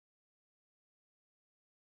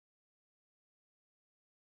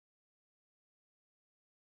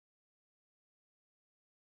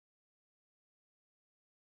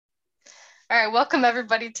All right, welcome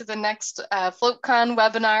everybody to the next FloatCon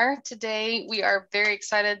webinar. Today we are very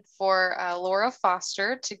excited for Laura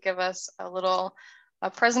Foster to give us a little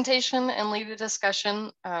presentation and lead a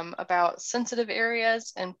discussion about sensitive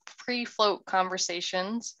areas and pre-float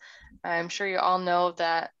conversations. I'm sure you all know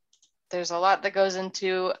that there's a lot that goes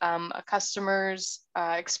into a customer's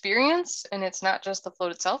experience, and it's not just the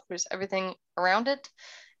float itself, there's everything around it.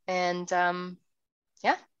 And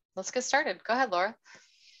yeah, let's get started. Go ahead, Laura.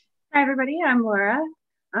 Hi, everybody. I'm Laura.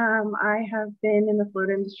 I have been in the float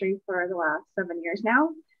industry for the last 7 years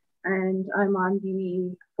now, and I'm on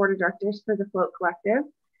the board of directors for the Float Collective.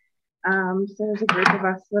 So there's a group of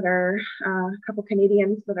us that are a couple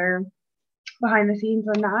Canadians that are behind the scenes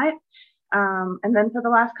on that. And then for the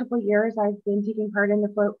last couple of years, I've been taking part in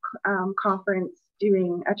the Float conference,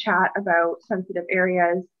 doing a chat about sensitive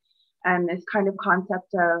areas and this kind of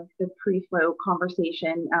concept of the pre-float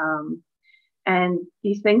conversation. And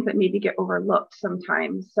these things that maybe get overlooked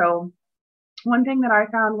sometimes. So one thing that I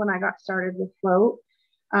found when I got started with Float,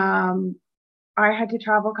 I had to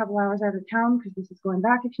travel a couple hours out of town because this is going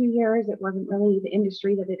back a few years. It wasn't really the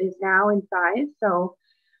industry that it is now in size. So,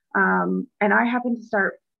 and I happened to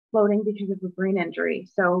start floating because of a brain injury.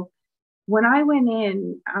 So when I went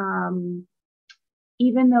in,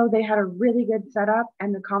 even though they had a really good setup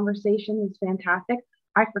and the conversation was fantastic,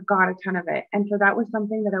 I forgot a ton of it. And so that was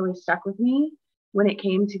something that always stuck with me when it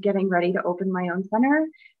came to getting ready to open my own center,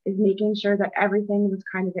 is making sure that everything was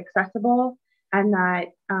kind of accessible and that,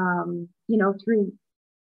 you know, through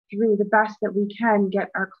the best that we can, get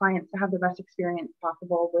our clients to have the best experience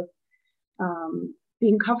possible with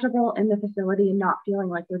being comfortable in the facility and not feeling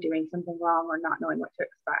like they're doing something wrong or not knowing what to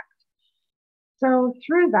expect. So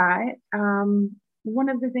through that, one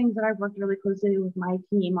of the things that I've worked really closely with my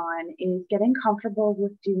team on is getting comfortable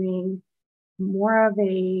with doing more of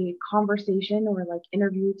a conversation or like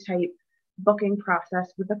interview type booking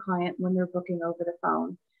process with the client when they're booking over the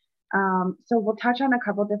phone. So we'll touch on a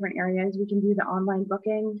couple different areas. We can do the online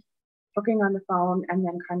booking on the phone, and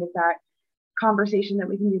then kind of that conversation that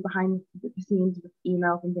we can do behind the scenes with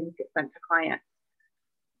emails and things get sent to clients.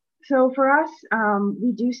 So for us,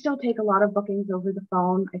 we do still take a lot of bookings over the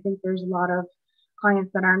phone. I think there's a lot of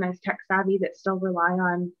clients that aren't as tech savvy that still rely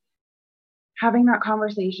on having that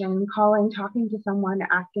conversation, calling, talking to someone,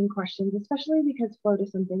 asking questions, especially because float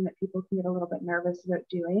is something that people can get a little bit nervous about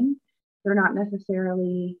doing. They're not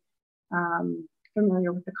necessarily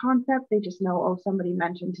familiar with the concept. They just know, oh, somebody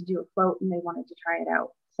mentioned to do a float and they wanted to try it out.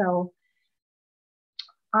 So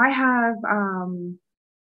I have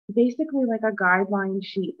basically like a guideline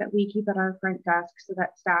sheet that we keep at our front desk so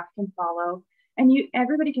that staff can follow. And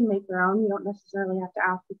everybody can make their own. You don't necessarily have to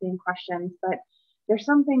ask the same questions, but there's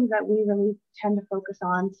some things that we really tend to focus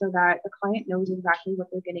on so that the client knows exactly what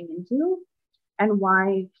they're getting into and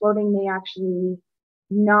why floating may actually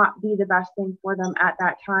not be the best thing for them at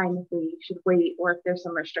that time, if we should wait, or if there's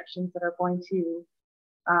some restrictions that are going to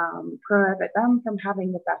prohibit them from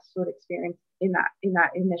having the best float experience in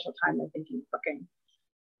that initial time they're thinking of booking.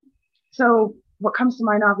 So what comes to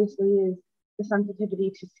mind obviously is the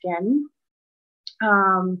sensitivity to skin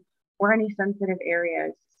or any sensitive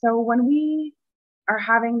areas. So when we are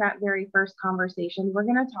having that very first conversation, we're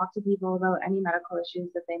going to talk to people about any medical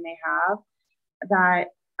issues that they may have that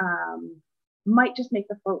might just make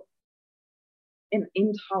the float an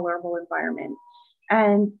intolerable environment.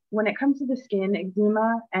 And when it comes to the skin,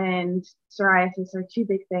 eczema and psoriasis are two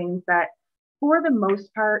big things that for the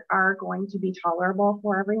most part are going to be tolerable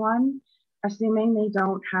for everyone, assuming they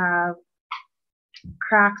don't have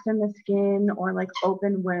cracks in the skin or like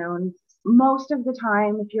open wounds. Most of the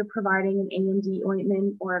time, if you're providing an A&D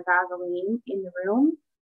ointment or a Vaseline in the room,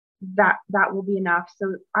 that will be enough.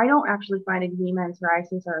 So I don't actually find eczema and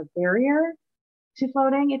psoriasis are a barrier to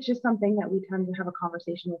floating. It's just something that we tend to have a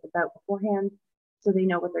conversation with about beforehand so they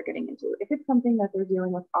know what they're getting into. If it's something that they're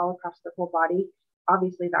dealing with all across their whole body,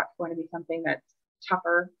 obviously that's going to be something that's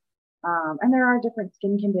tougher. And there are different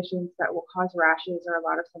skin conditions that will cause rashes or a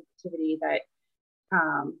lot of sensitivity that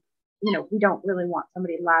you know, we don't really want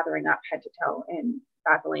somebody lathering up head to toe in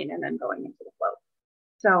Vaseline and then going into the float.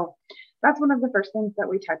 So that's one of the first things that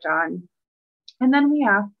we touch on. And then we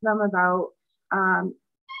ask them about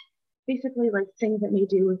basically like things that may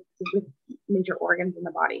do with major organs in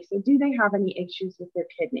the body. So do they have any issues with their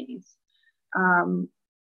kidneys?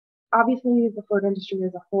 Obviously, the float industry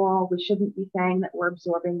as a whole, we shouldn't be saying that we're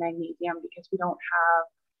absorbing magnesium because we don't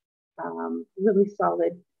have really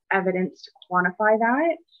solid evidence to quantify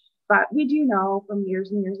that. But we do know from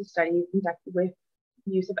years and years of studies conducted with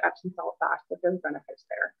use of Epsom salt baths that there's benefits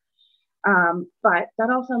there. But that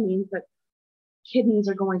also means that kidneys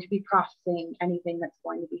are going to be processing anything that's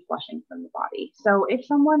going to be flushing from the body. So if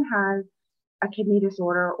someone has a kidney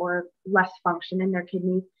disorder or less function in their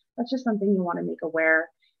kidneys, that's just something you want to make aware.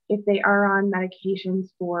 If they are on medications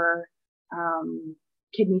for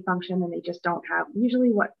kidney function and they just don't have,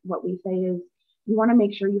 usually what we say is you want to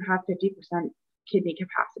make sure you have 50% kidney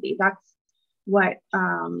capacity. That's what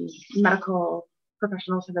medical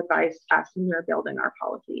professionals have advised us when we were building our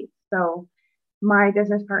policies. So my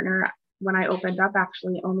business partner, when I opened up,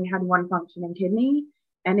 actually only had one functioning kidney,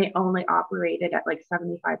 and it only operated at like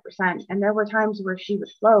 75%. And there were times where she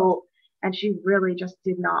would float and she really just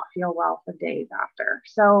did not feel well for days after.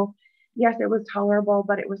 So yes, it was tolerable,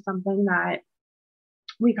 but it was something that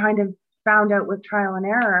we kind of found out with trial and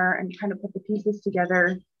error and kind of put the pieces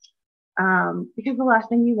together. Because the last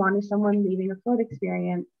thing you want is someone leaving a float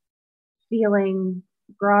experience feeling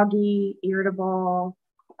groggy, irritable,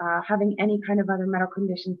 having any kind of other medical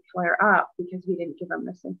conditions flare up because we didn't give them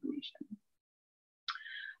this information.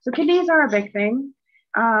 So kidneys are a big thing.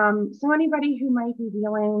 So anybody who might be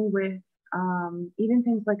dealing with even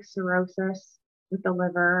things like cirrhosis with the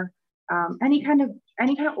liver, any kind of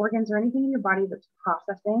organs or anything in your body that's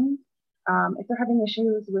processing, if they're having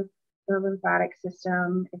issues with their lymphatic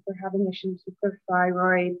system, if they're having issues with their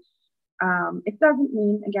thyroid, it doesn't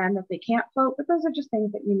mean, again, that they can't float, but those are just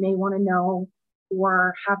things that you may want to know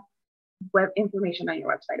or have web information on your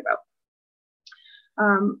website about.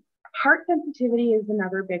 Heart sensitivity is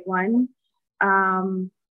another big one.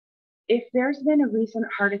 If there's been a recent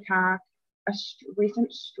heart attack, a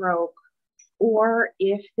recent stroke, or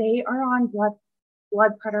if they are on blood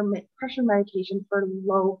pressure medication for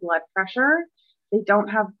low blood pressure, they don't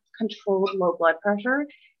have controlled low blood pressure,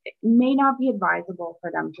 it may not be advisable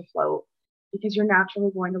for them to float because you're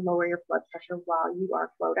naturally going to lower your blood pressure while you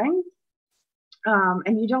are floating.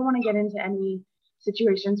 And you don't want to get into any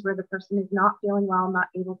situations where the person is not feeling well, not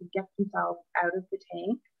able to get themselves out of the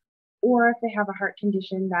tank, or if they have a heart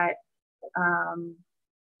condition that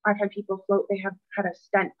I've had people float, they have had a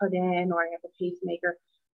stent put in or they have a pacemaker.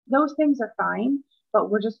 Those things are fine, but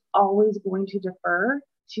we're just always going to defer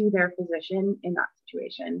to their physician in that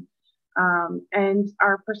situation. And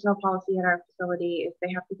our personal policy at our facility is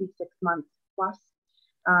they have to be 6 months plus,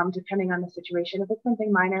 depending on the situation. If it's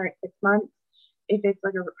something minor, it's 6 months. If it's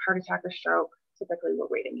like a heart attack or stroke, typically we're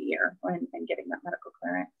waiting a year and getting that medical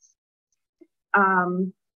clearance.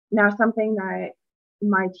 Now, something that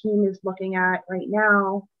my team is looking at right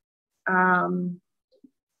now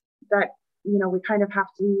that we kind of have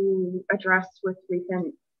to address with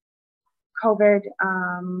recent COVID,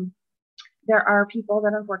 there are people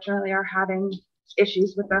that unfortunately are having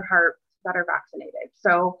issues with their heart that are vaccinated.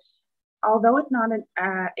 So although it's not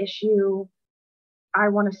an issue I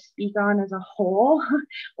want to speak on as a whole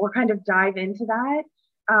or kind of dive into that,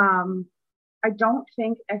 I don't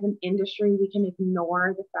think as an industry we can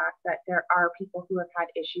ignore the fact that there are people who have had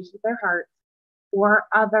issues with their hearts or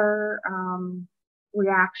other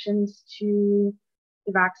reactions to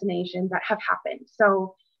the vaccination that have happened.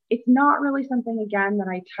 So it's not really something, again, that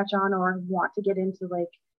I touch on or want to get into like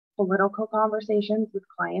political conversations with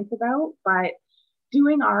clients about, but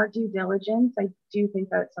doing our due diligence, I do think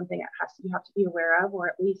that it's something that you have to be aware of, or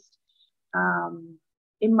at least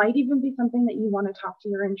it might even be something that you want to talk to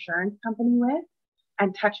your insurance company with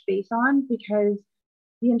and touch base on, because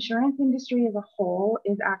the insurance industry as a whole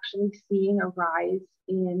is actually seeing a rise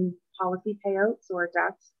in policy payouts or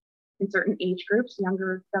deaths in certain age groups,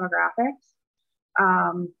 younger demographics.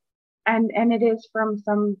 And it is from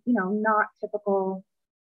some, not typical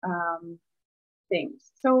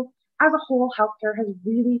things. So as a whole, healthcare has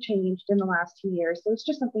really changed in the last 2 years. So it's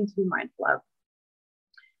just something to be mindful of.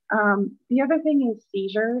 The other thing is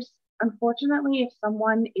seizures. Unfortunately, if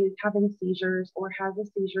someone is having seizures or has a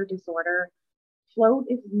seizure disorder, float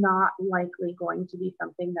is not likely going to be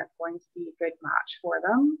something that's going to be a good match for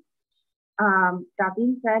them. That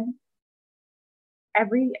being said,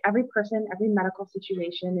 every person, every medical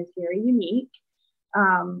situation is very unique.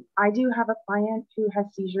 I do have a client who has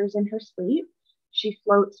seizures in her sleep. She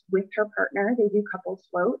floats with her partner. They do couples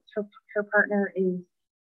floats. Her partner is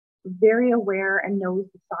very aware and knows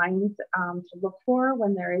the signs to look for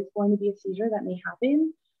when there is going to be a seizure that may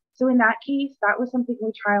happen. So in that case, that was something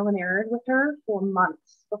we trial and errored with her for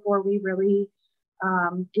months before we really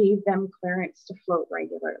gave them clearance to float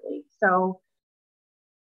regularly. So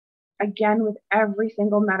again, with every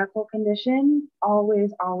single medical condition,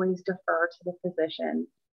 always defer to the physician.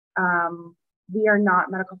 We are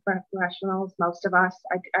not medical professionals, most of us.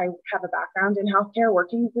 I have a background in healthcare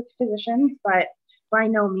working with physicians, but by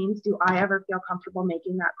no means do I ever feel comfortable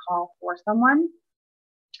making that call for someone.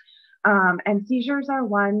 And seizures are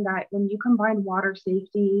one that when you combine water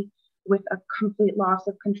safety with a complete loss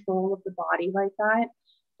of control of the body like that,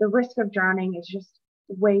 the risk of drowning is just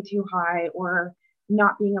way too high, or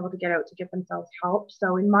not being able to get out to get themselves help.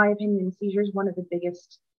 So in my opinion, seizure is one of the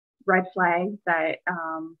biggest red flags that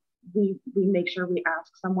we make sure we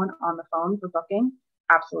ask someone on the phone for booking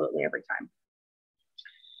absolutely every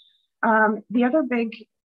time. The other big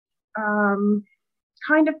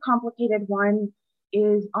kind of complicated one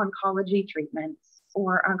is oncology treatments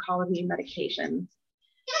or oncology medications.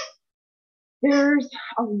 There's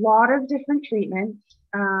a lot of different treatments,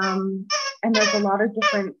 and there's a lot of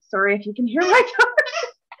different, sorry if you can hear my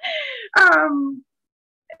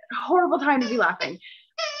horrible time to be laughing.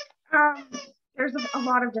 There's a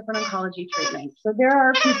lot of different oncology treatments. So there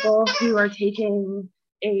are people who are taking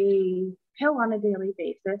a pill on a daily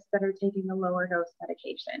basis that are taking a lower dose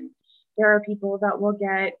medication. There are people that will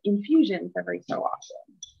get infusions every so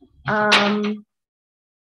often.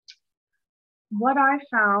 What I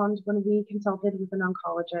found when we consulted with an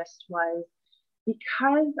oncologist was,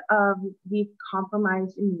 because of the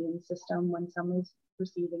compromised immune system when someone's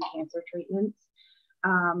receiving cancer treatments,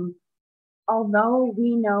 although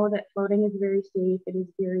we know that floating is very safe, it is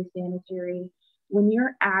very sanitary, when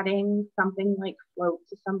you're adding something like float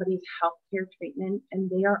to somebody's healthcare treatment and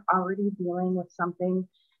they are already dealing with something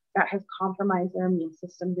that has compromised their immune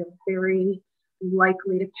system, they're very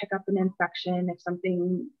likely to pick up an infection if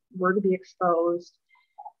something were to be exposed,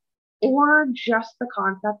 or just the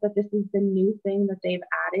concept that this is the new thing that they've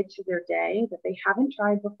added to their day that they haven't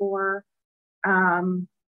tried before.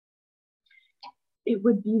 It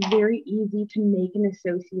would be very easy to make an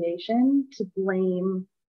association to blame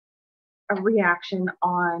a reaction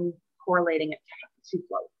on correlating it to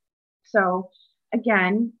float. So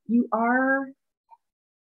again, you are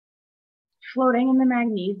floating in the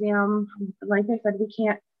magnesium. Like I said, we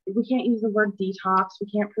can't use the word detox.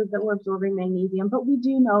 We can't prove that we're absorbing magnesium, but we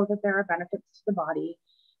do know that there are benefits to the body.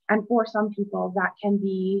 And for some people, that can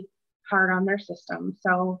be hard on their system.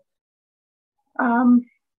 So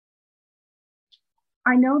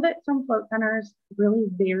I know that some float centers really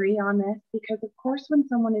vary on this because, of course, when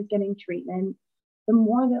someone is getting treatment, the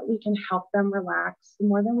more that we can help them relax, the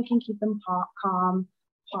more that we can keep them calm,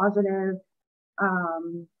 positive,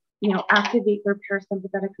 activate their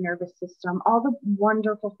parasympathetic nervous system, all the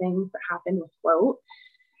wonderful things that happen with float.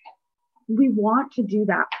 We want to do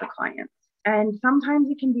that for clients. And sometimes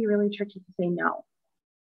it can be really tricky to say no.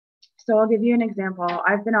 So I'll give you an example.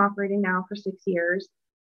 I've been operating now for 6 years.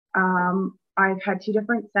 I've had 2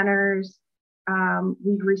 different centers.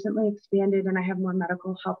 We've recently expanded and I have more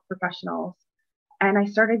medical health professionals. And I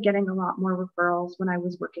started getting a lot more referrals when I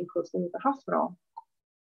was working closely with the hospital.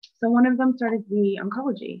 So one of them started to be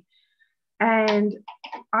oncology. And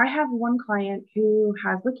I have one client who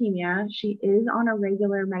has leukemia. She is on a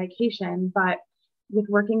regular medication, but with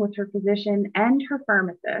working with her physician and her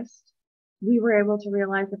pharmacist, we were able to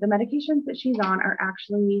realize that the medications that she's on are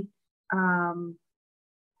actually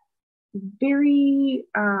very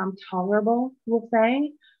tolerable, we'll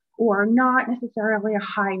say, or not necessarily a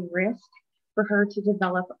high risk for her to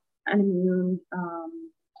develop an immune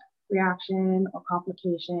reaction or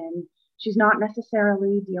complication. She's not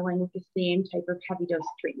necessarily dealing with the same type of heavy dose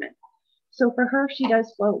treatment. So for her, she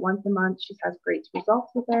does float once a month. She has great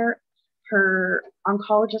results with her. Her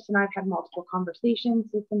oncologist and I have had multiple conversations.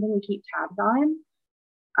 It's something we keep tabs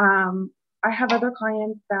on. I have other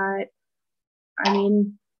clients that,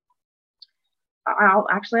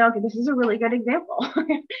 this is a really good example.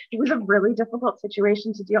 It was a really difficult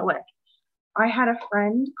situation to deal with. I had a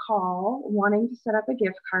friend call wanting to set up a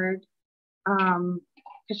gift card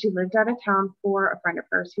because she lived out of town for a friend of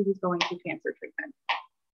hers who was going through cancer treatment.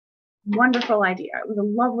 Wonderful idea. It was a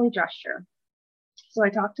lovely gesture. So I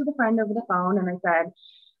talked to the friend over the phone and I said,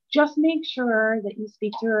 just make sure that you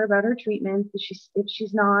speak to her about her treatment. If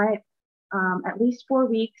she's not at least 4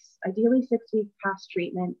 weeks, ideally 6 weeks past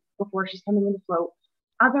treatment before she's coming into float.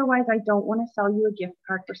 Otherwise, I don't want to sell you a gift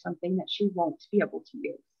card for something that she won't be able to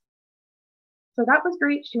use. So that was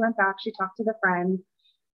great. She went back, she talked to the friend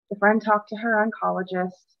talked to her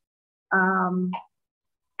oncologist,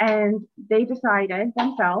 and they decided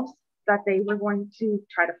themselves that they were going to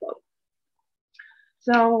try to float.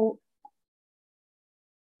 So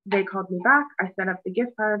they called me back. I set up the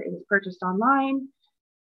gift card. It was purchased online.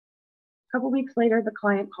 A couple weeks later, the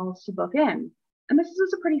client calls to book in. And this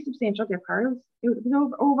was a pretty substantial gift card. It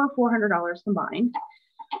was over $400 combined.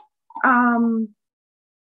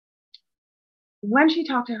 When she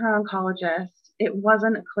talked to her oncologist, it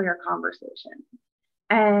wasn't a clear conversation.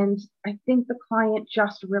 And I think the client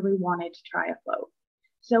just really wanted to try a float.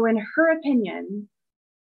 So in her opinion,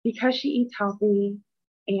 because she eats healthy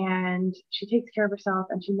and she takes care of herself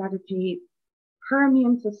and she meditates, her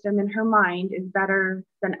immune system in her mind is better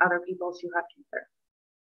than other people's who have cancer.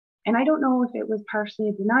 And I don't know if it was partially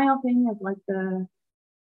a denial thing of like the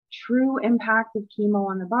true impact of chemo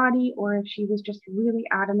on the body, or if she was just really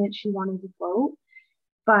adamant she wanted to float.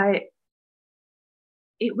 But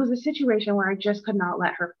it was a situation where I just could not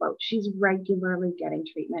let her float. She's regularly getting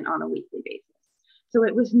treatment on a weekly basis. So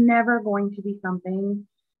it was never going to be something,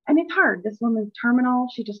 and it's hard. This woman's terminal.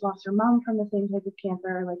 She just lost her mom from the same type of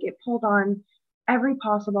cancer. Like, it pulled on every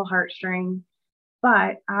possible heartstring.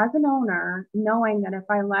 But as an owner, knowing that if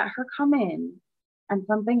I let her come in and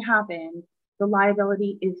something happens, the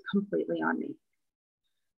liability is completely on me.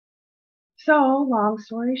 So long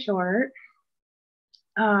story short,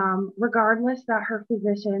 regardless that her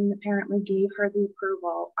physician apparently gave her the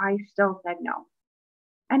approval, I still said no.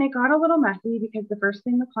 And it got a little messy because the first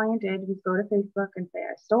thing the client did was go to Facebook and say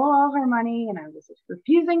I stole all her money and I was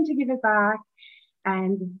refusing to give it back.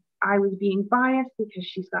 And I was being biased because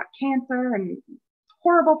she's got cancer, and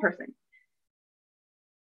horrible person.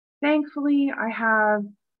 Thankfully, I have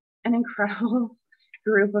an incredible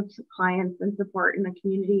group of clients and support in the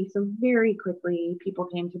community. So very quickly, people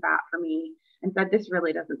came to bat for me and said, this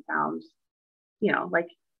really doesn't sound,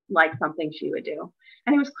 like something she would do.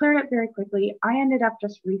 And it was cleared up very quickly. I ended up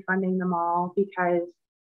just refunding them all because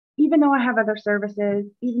even though I have other services,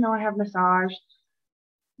 even though I have massage,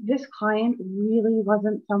 this client really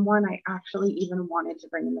wasn't someone I actually even wanted to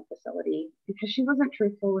bring in the facility because she wasn't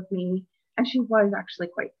truthful with me and she was actually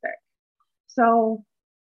quite sick. So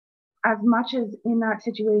as much as in that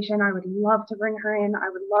situation, I would love to bring her in, I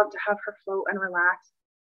would love to have her float and relax,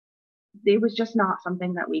 it was just not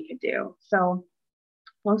something that we could do. So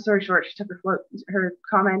long story short, she took her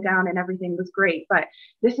comment down and everything was great. But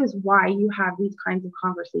this is why you have these kinds of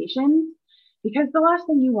conversations, because the last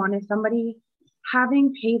thing you want is somebody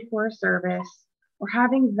having paid for a service or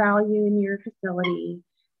having value in your facility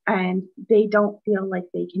and they don't feel like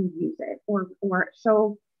they can use it. Or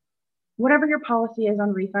so whatever your policy is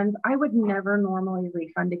on refunds, I would never normally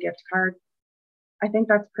refund a gift card. I think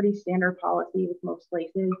that's pretty standard policy with most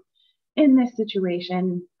places. In this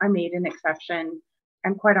situation, I made an exception.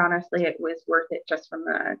 And quite honestly, it was worth it just from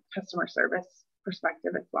the customer service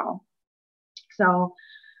perspective as well. So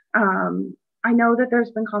I know that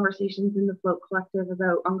there's been conversations in the Float Collective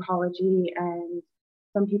about oncology, and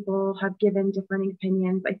some people have given different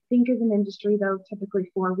opinions. I think as an industry, though,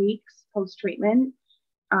 typically 4 weeks post-treatment,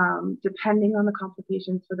 depending on the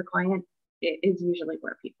complications for the client, it is usually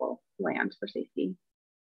where people land for safety.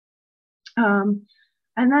 And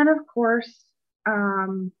then, of course,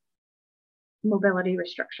 mobility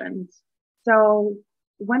restrictions. So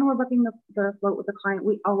when we're booking the float with the client,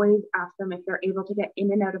 we always ask them if they're able to get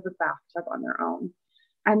in and out of the bathtub on their own.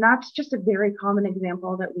 And that's just a very common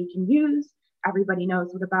example that we can use. Everybody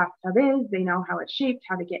knows what a bathtub is. They know how it's shaped,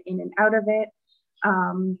 how to get in and out of it.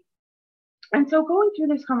 And so going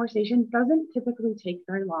through this conversation doesn't typically take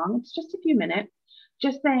very long. It's just a few minutes,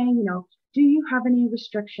 just saying, do you have any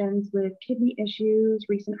restrictions with kidney issues,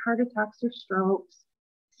 recent heart attacks or strokes,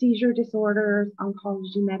 seizure disorders,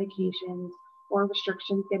 oncology medications, or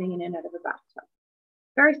restrictions getting in and out of a bathtub?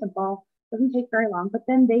 Very simple, doesn't take very long, but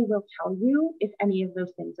then they will tell you if any of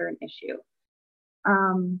those things are an issue.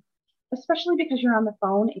 Especially because you're on the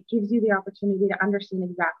phone, it gives you the opportunity to understand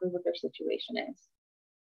exactly what their situation is.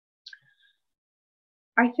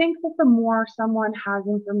 I think that the more someone has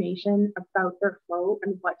information about their float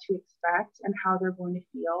and what to expect and how they're going to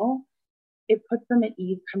feel, it puts them at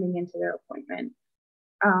ease coming into their appointment.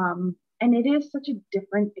 And it is such a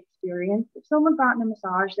different experience. If someone's gotten a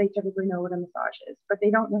massage, they typically know what a massage is, but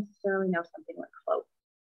they don't necessarily know something like float.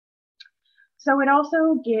 So it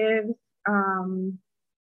also gives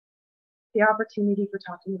the opportunity for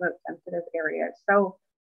talking about sensitive areas. So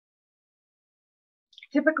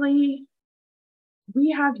typically,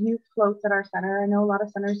 we have youth floats at our center. I know a lot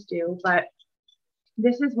of centers do, but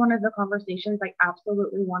this is one of the conversations I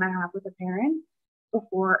absolutely want to have with a parent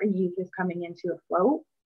before a youth is coming into a float.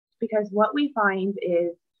 Because what we find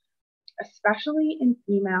is, especially in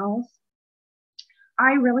females,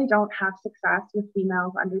 I really don't have success with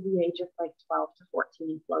females under the age of like 12 to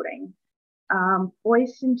 14 floating.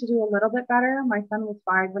 Boys seem to do a little bit better. My son was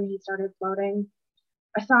 5 when he started floating.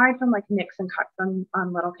 Aside from like nicks and cuts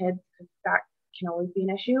on little kids, because that can always be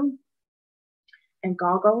an issue. And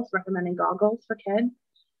goggles, recommending goggles for kids,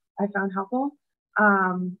 I found helpful.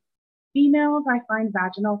 Females, I find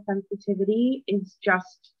vaginal sensitivity is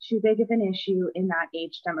just too big of an issue in that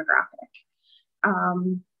age demographic.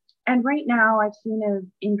 And right now I've seen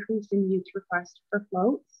an increase in youth requests for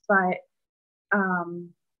floats, but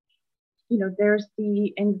there's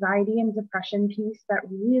the anxiety and depression piece that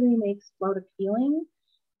really makes float appealing.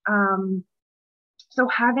 So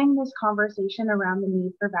having this conversation around the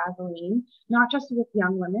need for Vaseline, not just with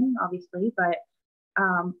young women, obviously, but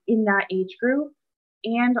in that age group,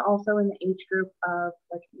 and also in the age group of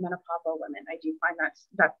like menopausal women. I do find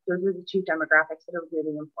that those are the two demographics that are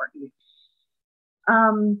really important.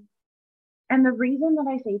 And the reason that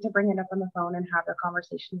I say to bring it up on the phone and have the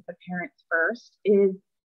conversation with the parents first is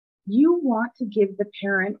you want to give the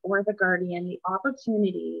parent or the guardian the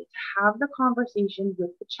opportunity to have the conversation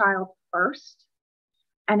with the child first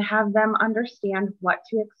and have them understand what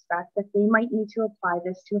to expect, that they might need to apply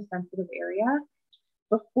this to a sensitive area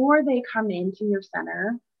before they come into your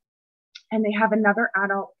center and they have another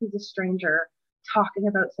adult who's a stranger talking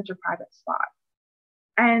about such a private spot.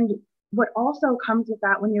 And what also comes with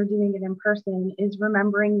that when you're doing it in person is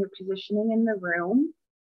remembering your positioning in the room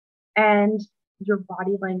and your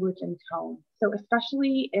body language and tone. So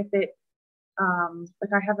especially if it,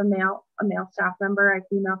 like I have a male staff member, I have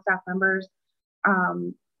female staff members,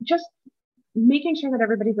 just making sure that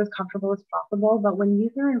everybody's as comfortable as possible. But when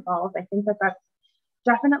youth are involved, I think that that's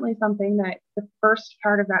definitely something that the first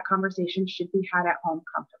part of that conversation should be had at home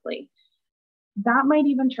comfortably. That might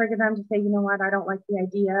even trigger them to say, you know what, I don't like the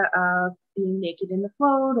idea of being naked in the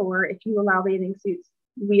float, or if you allow bathing suits,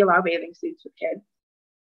 we allow bathing suits with kids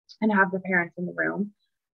and have the parents in the room.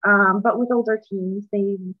 But with older teens,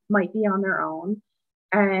 they might be on their own,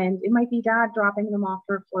 and it might be dad dropping them off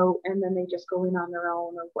for a float and then they just go in on their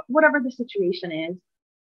own, or whatever the situation is.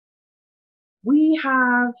 We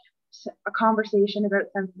have a conversation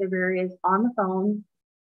about sensitive areas on the phone,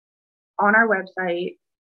 on our website,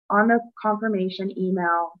 on the confirmation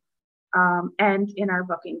email, and in our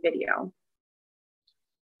booking video.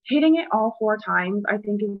 Hitting it all 4 times, I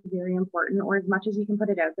think, is very important, or as much as you can put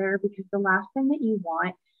it out there, because the last thing that you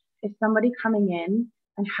want is somebody coming in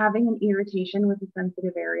and having an irritation with a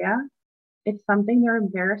sensitive area. It's something they're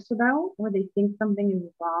embarrassed about, or they think something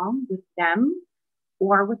is wrong with them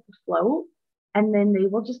or with the float, and then they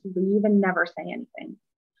will just leave and never say anything.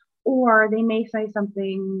 Or they may say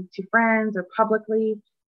something to friends or publicly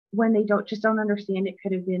when they don't understand. It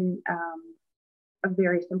could have been a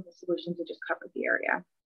very simple solution to just cover the area.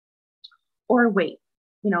 Or wait,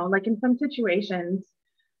 like in some situations,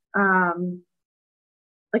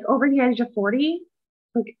 like over the age of 40,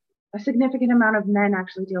 like a significant amount of men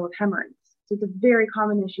actually deal with hemorrhoids. So it's a very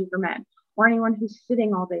common issue for men, or anyone who's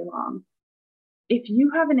sitting all day long. If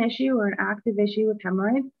you have an issue or an active issue with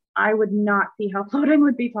hemorrhoids, I would not see how floating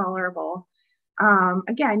would be tolerable.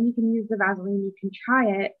 Again, you can use the Vaseline, you can try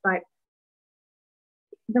it, but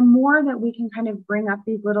the more that we can kind of bring up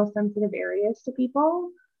these little sensitive areas to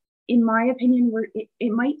people, in my opinion,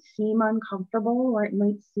 it might seem uncomfortable, or it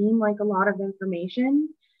might seem like a lot of information,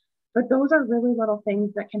 but those are really little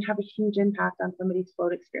things that can have a huge impact on somebody's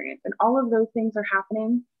float experience. And all of those things are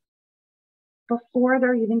happening before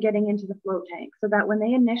they're even getting into the float tank, so that when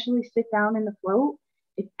they initially sit down in the float,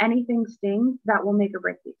 if anything stings, that will make or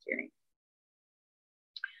break the experience.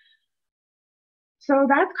 So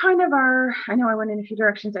that's kind of our, I know I went in a few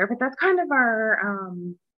directions there, but that's kind of our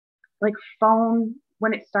like phone,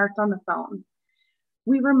 when it starts on the phone.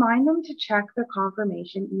 We remind them to check the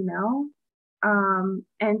confirmation email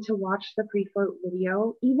and to watch the pre-float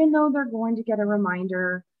video, even though they're going to get a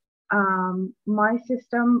reminder. My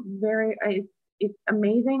system, it's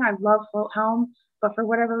amazing. I love Float Helm, but for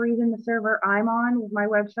whatever reason, the server I'm on with my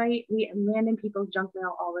website, we land in people's junk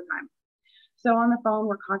mail all the time. So on the phone,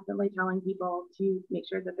 we're constantly telling people to make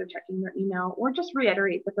sure that they're checking their email, or just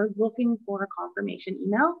reiterate that they're looking for a confirmation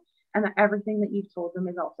email, and that everything that you've told them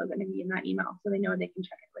is also going to be in that email, so they know they can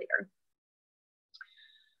check it later.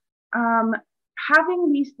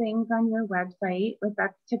 Having these things on your website, like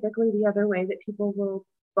that's typically the other way that people will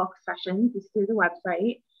book sessions, is through the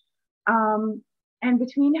website. And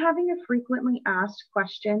between having a frequently asked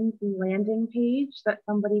questions landing page that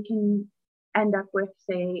somebody can end up with,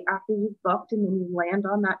 say, after you've booked, and then you land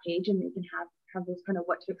on that page and they can have those kind of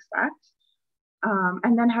what to expect.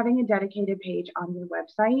 And then having a dedicated page on your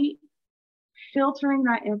website, filtering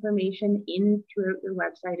that information in throughout your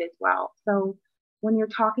website as well. So when you're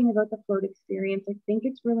talking about the float experience, I think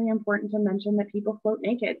it's really important to mention that people float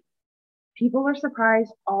naked. People are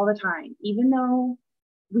surprised all the time, even though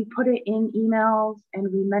we put it in emails and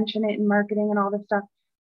we mention it in marketing and all this stuff.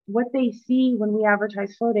 What they see when we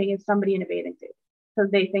advertise floating is somebody in a bathing suit. So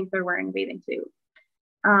they think they're wearing a bathing suit.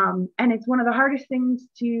 And it's one of the hardest things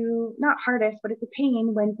to, not hardest, but it's a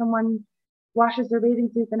pain when someone washes their bathing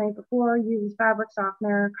suit the night before, uses fabric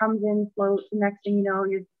softener, comes in, floats, the next thing you know,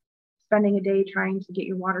 you're spending a day trying to get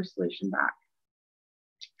your water solution back.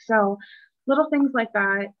 So little things like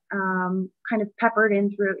that, kind of peppered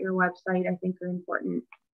in throughout your website, I think are important.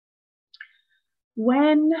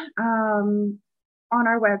 When on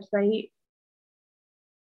our website,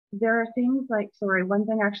 there are things like, sorry, one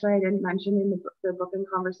thing actually I didn't mention in the booking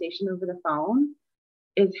conversation over the phone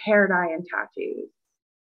is hair dye and tattoos.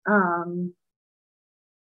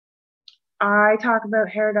 I talk about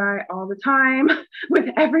hair dye all the time with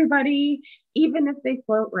everybody, even if they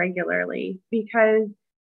float regularly, because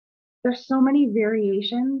there's so many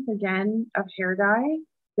variations, again, of hair dye.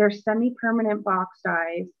 There's semi-permanent box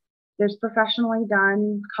dyes. There's professionally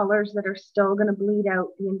done colors that are still going to bleed out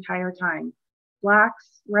the entire time.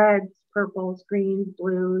 Blacks, reds, purples, greens,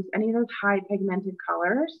 blues, any of those high pigmented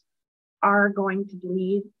colors are going to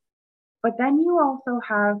bleed. But then you also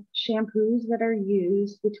have shampoos that are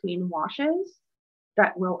used between washes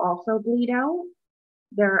that will also bleed out.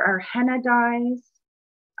 There are henna dyes.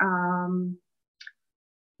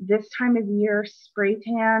 This time of year, spray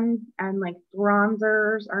tan and like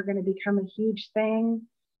bronzers are going to become a huge thing.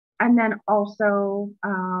 And then also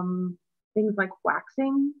things like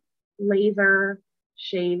waxing, laser,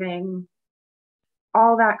 shaving,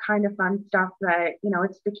 all that kind of fun stuff that, you know,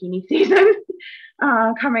 it's bikini season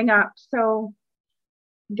coming up. So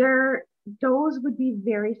those would be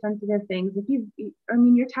very sensitive things. I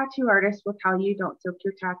mean, your tattoo artist will tell you don't soak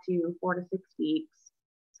your tattoo 4 to 6 weeks.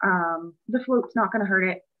 The float's not going to hurt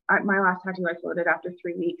it. My last tattoo I floated after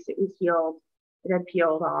 3 weeks. It was healed. It had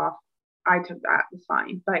peeled off. I took that. It was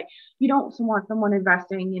fine. But you don't want someone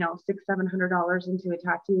investing, you know, $600-700 into a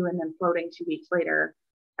tattoo and then floating 2 weeks later,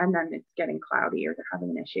 and then it's getting cloudy or they're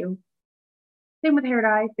having an issue. Same with hair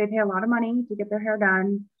dye. They pay a lot of money to get their hair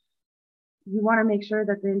done. You want to make sure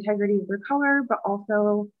that the integrity of their color, but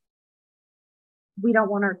also we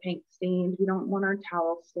don't want our paint stained. We don't want our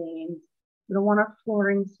towel stained. We don't want our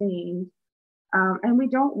flooring stained. And we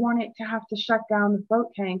don't want it to have to shut down the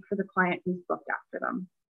float tank for the client who's booked after them.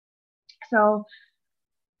 So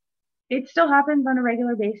it still happens on a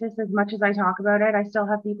regular basis. As much as I talk about it, I still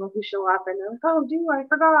have people who show up and they're like, oh, I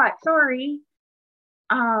forgot, sorry.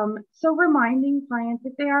 So reminding clients,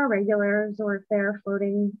 if they are regulars or if they're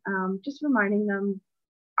floating, just reminding them,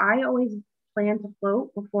 I always plan to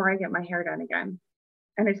float before I get my hair done again.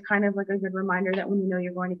 And it's kind of like a good reminder that when you know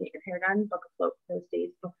you're going to get your hair done, book a float those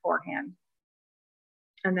days beforehand.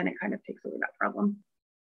 And then it kind of takes away that problem.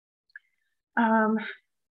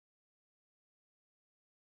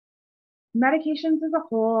 Medications as a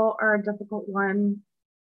whole are a difficult one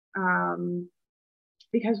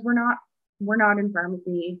because we're not in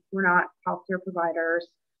pharmacy, we're not healthcare providers.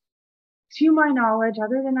 To my knowledge,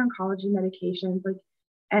 other than oncology medications,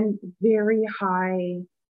 and very high,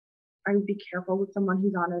 I would be careful with someone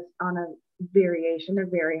who's on a variation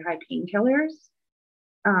of very high painkillers.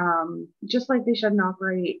 Just like they shouldn't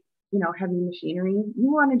operate, you know, heavy machinery.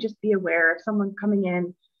 You want to just be aware if someone's coming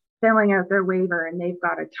in, filling out their waiver, and they've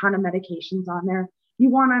got a ton of medications on there. You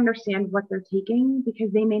want to understand what they're taking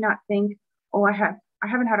because they may not think, oh, I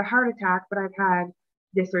haven't had a heart attack, but I've had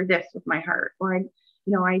this or this with my heart, or I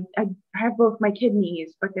have both my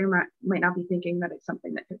kidneys, but they might not be thinking that it's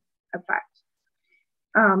something that could affect.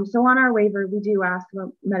 So on our waiver, we do ask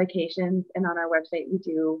about medications, and on our website, we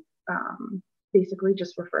do basically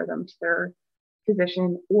just refer them to their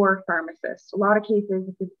physician or pharmacist. A lot of cases,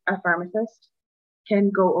 a pharmacist can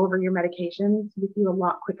go over your medications with you a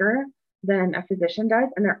lot quicker than a physician does,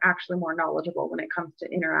 and they're actually more knowledgeable when it comes to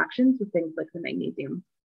interactions with things like the magnesium.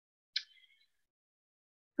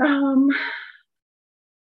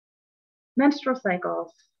 Menstrual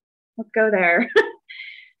cycles. Let's go there.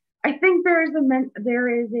 I think there is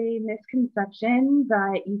a misconception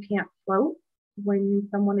that you can't float when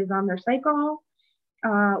someone is on their cycle.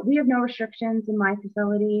 We have no restrictions in my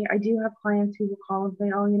facility. I do have clients who will call and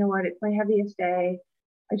say, oh, you know what, it's my heaviest day.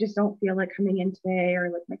 I just don't feel like coming in today, or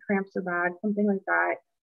like my cramps are bad, something like that.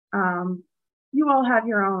 You all have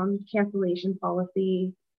your own cancellation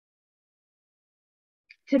policy.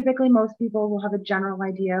 Typically, most people will have a general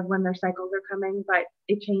idea of when their cycles are coming, but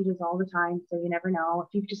it changes all the time. So you never know.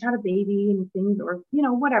 If you've just had a baby and things, or, you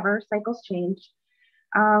know, whatever, cycles change.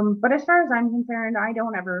 But as far as I'm concerned, I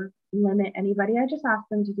don't ever limit anybody. I just ask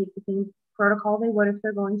them to take the same protocol they would if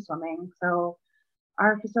they're going swimming. So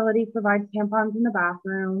our facility provides tampons in the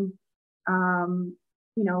bathroom.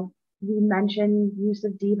 You know, we mention use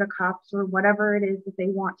of Diva cups or whatever it is that they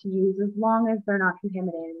want to use, as long as they're not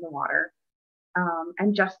contaminating the water.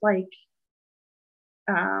 And just like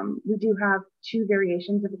we do have 2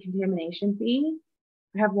 variations of a contamination fee.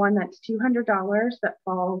 I have one that's $200 that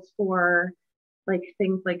falls for like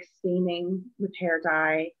things like staining with hair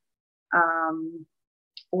dye,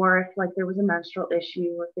 or if like there was a menstrual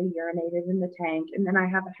issue, or if they urinated in the tank. And then I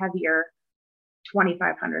have a heavier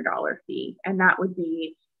 $2,500 fee. And that would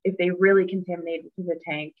be if they really contaminated the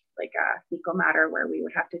tank, like fecal matter, where we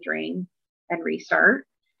would have to drain and restart.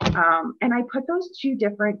 And I put those two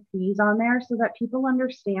different fees on there so that people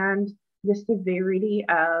understand the severity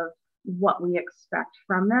of what we expect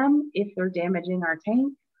from them if they're damaging our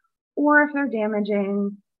tank, or if they're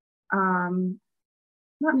damaging,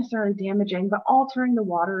 not necessarily damaging, but altering the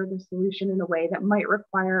water or the solution in a way that might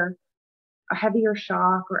require a heavier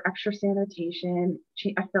shock or extra sanitation,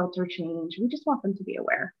 a filter change. We just want them to be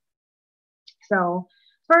aware. So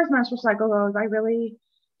as far as menstrual cycle goes,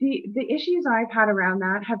 the issues I've had around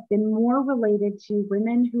that have been more related to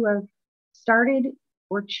women who have started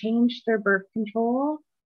or changed their birth control,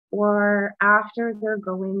 or after they're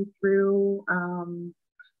going through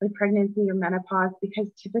like pregnancy or menopause,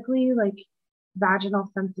 because typically like vaginal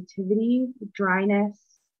sensitivity,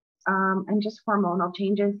 dryness, and just hormonal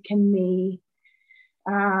changes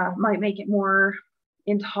might make it more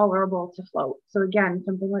intolerable to float. So again,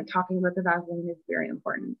 something like talking about the Vaseline is very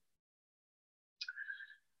important.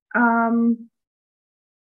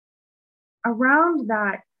 Around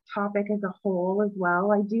that topic as a whole as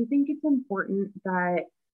well, I do think it's important that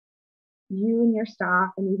you and your staff,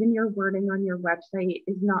 and even your wording on your website,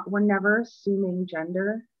 we're never assuming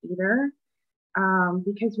gender either,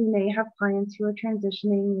 because we may have clients who are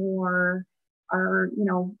transitioning or are,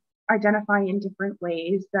 identify in different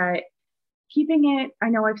ways. That keeping it, I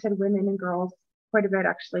know I've said women and girls quite a bit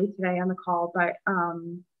actually today on the call, but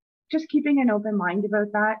just keeping an open mind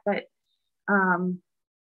about that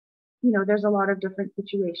there's a lot of different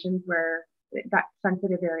situations where that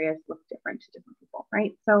sensitive areas look different to different people,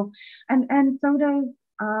 right? So, and so does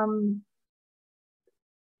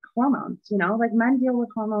hormones, like men deal with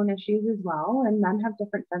hormone issues as well, and men have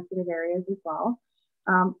different sensitive areas as well.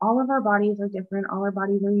 All of our bodies are different. All our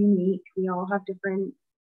bodies are unique. We all have different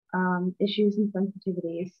issues and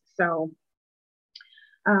sensitivities. So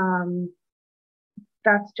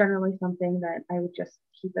that's generally something that I would just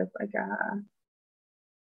keep as like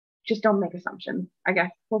just don't make assumptions, I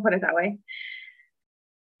guess we'll put it that way.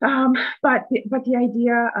 But the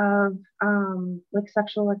idea of like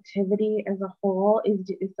sexual activity as a whole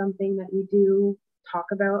is something that we do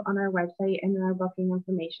talk about on our website and in our booking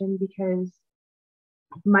information, because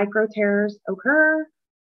micro tears occur.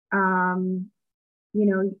 You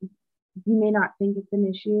may not think it's an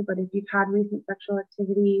issue, but if you've had recent sexual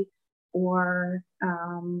activity, or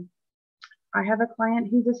I have a client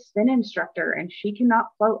who's a spin instructor and she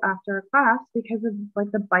cannot float after a class because of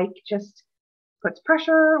like the bike just puts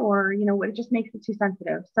pressure, or it just makes it too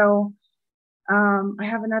sensitive. So I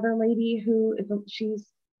have another lady who she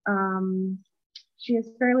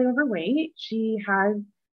is fairly overweight. She has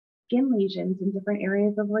skin lesions in different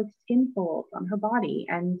areas of like skin folds on her body,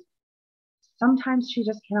 and sometimes she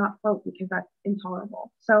just cannot float because that's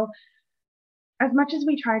intolerable. So as much as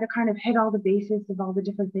we try to kind of hit all the bases of all the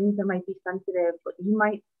different things that might be sensitive,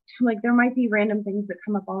 there might be random things that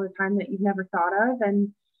come up all the time that you've never thought of.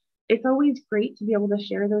 And it's always great to be able to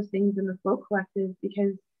share those things in the Float Collective,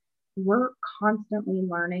 because we're constantly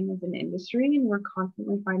learning as an industry, and we're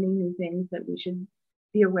constantly finding new things that we should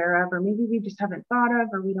be aware of, or maybe we just haven't thought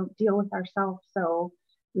of, or we don't deal with ourselves, so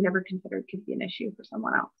we never considered could be an issue for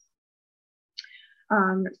someone else.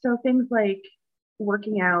 So things like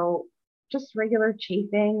working out, just regular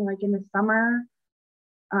chafing, like in the summer,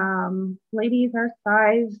 ladies, our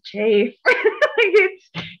thighs chafe. Like it's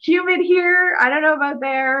humid here. I don't know about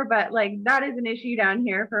there, but like that is an issue down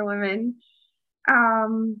here for women.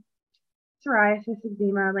 Psoriasis,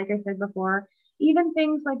 eczema, like I said before, even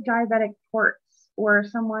things like diabetic ports, or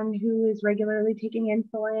someone who is regularly taking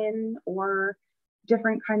insulin, or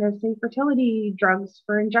different kind of, say, fertility drugs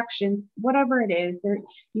for injections, whatever it is,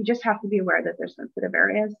 you just have to be aware that there's sensitive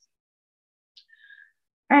areas.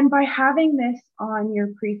 And by having this on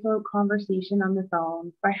your pre-float conversation on the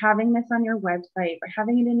phone, by having this on your website, by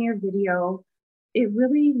having it in your video, it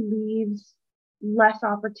really leaves less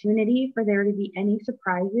opportunity for there to be any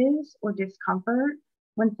surprises or discomfort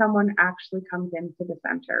when someone actually comes into the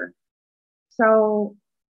center. So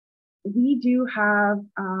we do have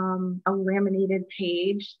a laminated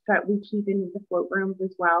page that we keep in the float rooms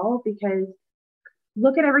as well, because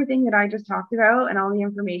look at everything that I just talked about and all the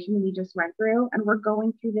information we just went through, and we're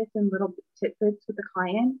going through this in little tidbits with the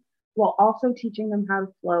client while also teaching them how to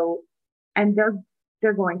float, and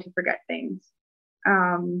they're going to forget things.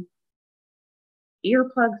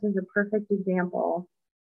 Earplugs is a perfect example.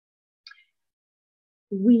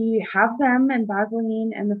 We have them, and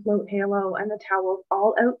Vaseline and the float halo and the towels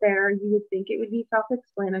all out there. You would think it would be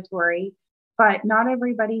self-explanatory, but not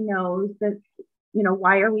everybody knows that,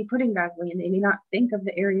 why are we putting Vaseline? They may not think of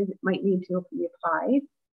the areas that might need to be applied.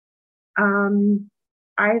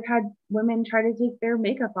 I've had women try to take their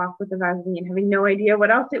makeup off with the Vaseline, having no idea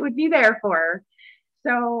what else it would be there for.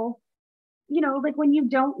 So, like when you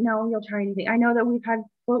don't know, you'll try anything. I know that we've had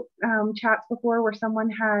chats before where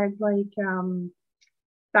someone had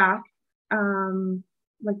bath,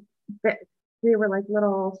 like they were like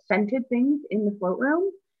little scented things in the float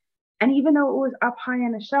room. And even though it was up high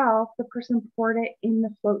on a shelf, the person poured it in the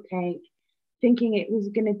float tank, thinking it was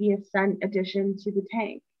going to be a scent addition to the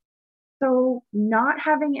tank. So, not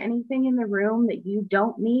having anything in the room that you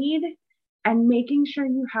don't need and making sure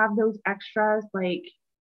you have those extras like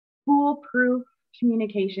foolproof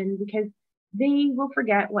communication, because they will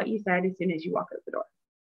forget what you said as soon as you walk out the door.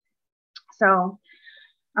 So,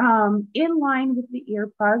 in line with the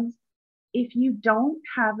earplugs, if you don't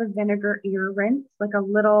have a vinegar ear rinse, like a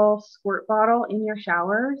little squirt bottle in your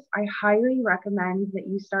showers, I highly recommend that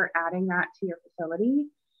you start adding that to your facility.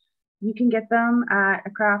 You can get them at a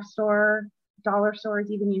craft store, dollar stores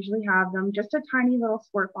even usually have them, just a tiny little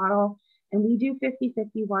squirt bottle. And we do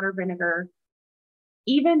 50-50 water vinegar.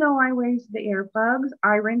 Even though I rinse the earplugs,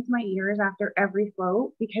 I rinse my ears after every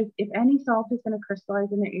float, because if any salt is going to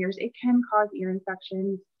crystallize in their ears, it can cause ear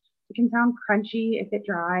infections. It can sound crunchy if it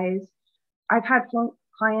dries. I've had float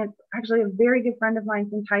clients, actually a very good friend of mine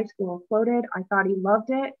since high school, floated. I thought he loved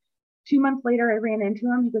it. 2 months later, I ran into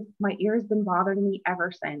him. He goes, my ear has been bothering me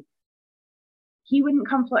ever since. He wouldn't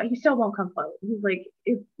come float. He still won't come float. He's like,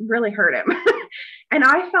 it really hurt him. And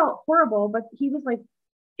I felt horrible, but he was like,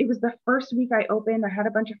 it was the first week I opened. I had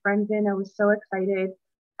a bunch of friends in. I was so excited.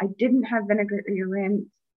 I didn't have vinegar ear rinse.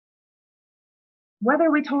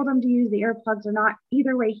 Whether we told him to use the earplugs or not,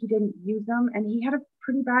 either way, he didn't use them. And he had a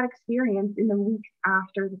pretty bad experience in the weeks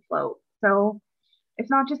after the float. So it's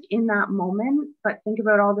not just in that moment, but think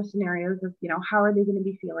about all the scenarios of, how are they going to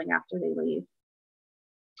be feeling after they leave?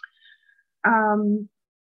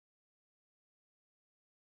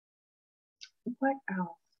 What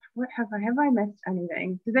else? What have I missed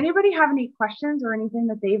anything? Does anybody have any questions or anything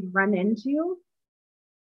that they've run into?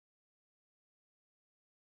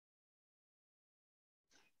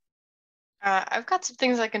 I've got some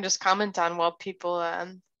things I can just comment on while people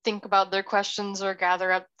think about their questions or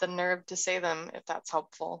gather up the nerve to say them, if that's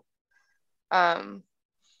helpful. And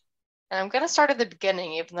I'm going to start at the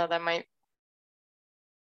beginning, even though that might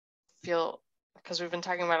feel, because we've been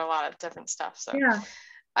talking about a lot of different stuff. So yeah.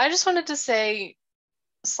 I just wanted to say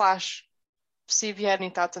 / see if you had any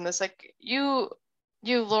thoughts on this. Like you,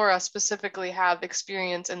 Laura, specifically have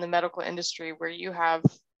experience in the medical industry where you have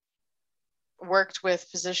worked with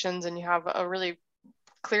physicians and you have a really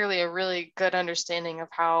good understanding of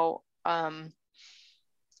how of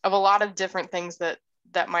a lot of different things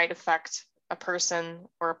that might affect a person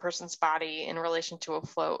or a person's body in relation to a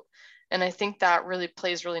float. And I think that really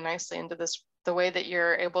plays really nicely into the way that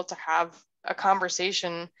you're able to have a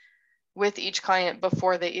conversation with each client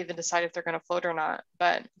before they even decide if they're going to float or not.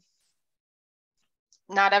 But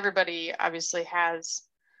not everybody obviously has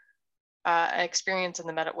experience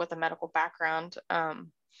in with a medical background.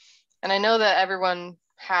 And I know that everyone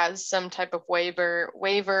has some type of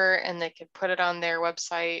waiver and they could put it on their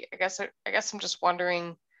website. I guess I'm just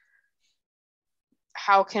wondering,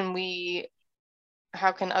 how can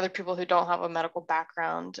other people who don't have a medical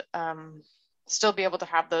background still be able to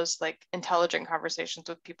have those like intelligent conversations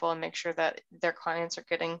with people and make sure that their clients are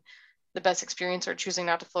getting the best experience or choosing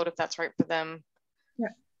not to float if that's right for them?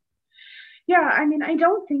 Yeah, I mean, I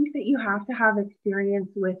don't think that you have to have experience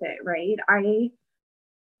with it, right?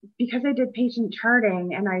 Because I did patient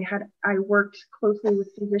charting and I worked closely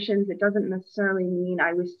with physicians, it doesn't necessarily mean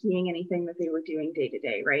I was seeing anything that they were doing day to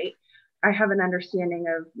day, right? I have an understanding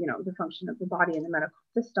of, the function of the body and the medical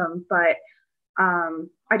system, but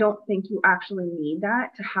I don't think you actually need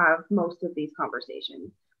that to have most of these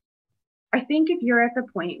conversations. I think if you're at the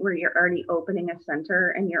point where you're already opening a center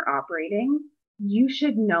and you're operating, you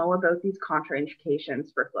should know about these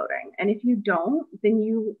contraindications for floating. And if you don't, then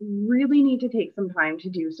you really need to take some time to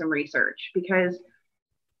do some research, because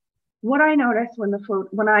what I noticed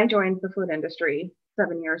when I joined the float industry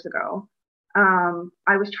 7 years ago,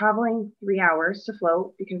 I was traveling 3 hours to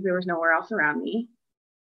float because there was nowhere else around me.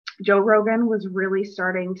 Joe Rogan was really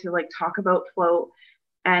starting to talk about float,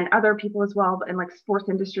 and other people as well, and sports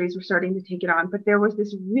industries were starting to take it on. But there was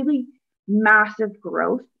this really massive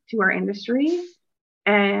growth to our industry,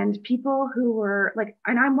 and people who were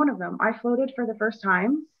and I'm one of them. I floated for the first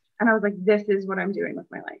time and I was like, this is what I'm doing with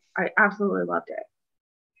my life. I absolutely loved it.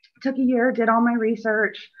 Took a year, did all my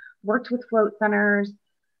research, worked with float centers,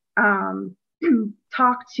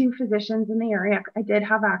 talk to physicians in the area. I did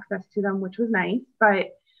have access to them, which was nice, but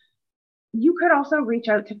you could also reach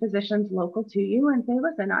out to physicians local to you and say,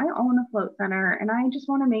 listen, I own a float center and I just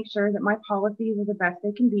want to make sure that my policies are the best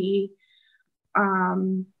they can be.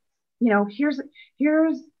 You know, here's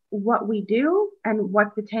what we do and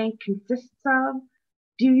what the tank consists of.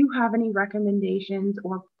 Do you have any recommendations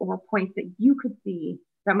or points that you could see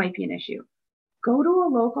that might be an issue? Go to a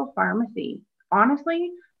local pharmacy.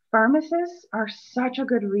 Honestly, pharmacists are such a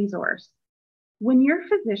good resource. When your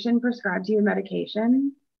physician prescribes you a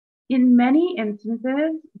medication, in many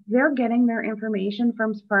instances, they're getting their information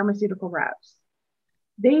from pharmaceutical reps.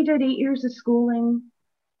 They did 8 years of schooling,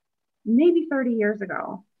 maybe 30 years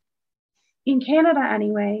ago. In Canada,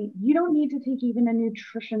 anyway, you don't need to take even a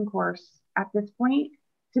nutrition course at this point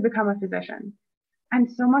to become a physician. And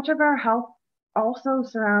so much of our health also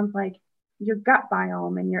surrounds like your gut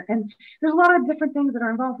biome and there's a lot of different things that are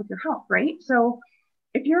involved with your health, right? So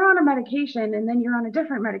if you're on a medication and then you're on a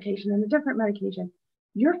different medication and a different medication,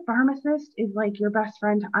 your pharmacist is like your best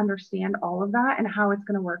friend to understand all of that and how it's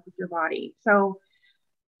going to work with your body. So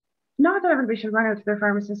not that everybody should run out to their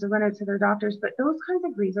pharmacist or run out to their doctors, but those kinds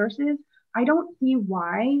of resources, I don't see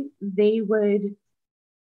why they would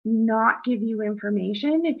not give you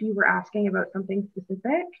information if you were asking about something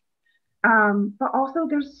specific. But also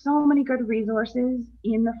there's so many good resources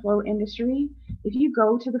in the float industry. If you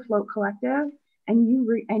go to the Float Collective and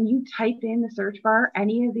you type in the search bar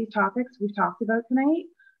any of these topics we've talked about tonight,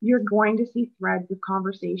 you're going to see threads of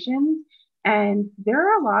conversations. And there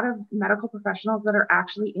are a lot of medical professionals that are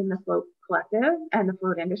actually in the Float Collective and the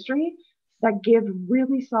float industry that give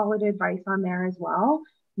really solid advice on there as well.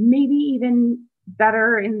 Maybe even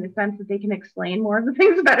better in the sense that they can explain more of the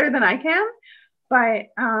things better than I can. But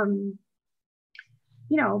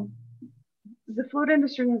you know, the float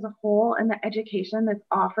industry as a whole and the education that's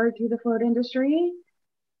offered through the float industry,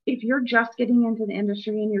 if you're just getting into the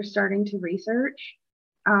industry and you're starting to research,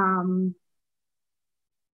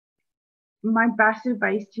 my best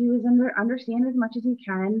advice to you is understand as much as you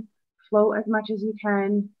can, float as much as you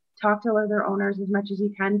can, talk to other owners as much as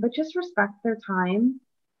you can, but just respect their time.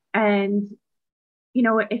 And, you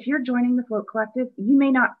know, if you're joining the Float Collective, you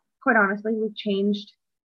may not, quite honestly, we've changed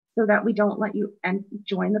so that we don't let you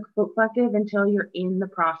join the Float Collective until you're in the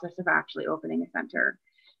process of actually opening a center.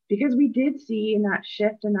 Because we did see in that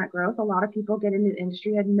shift and that growth, a lot of people get into the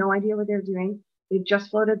industry, had no idea what they're doing. They just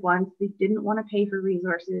floated once. They didn't want to pay for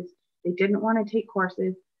resources. They didn't want to take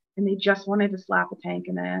courses, and they just wanted to slap a tank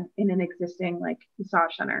in an existing like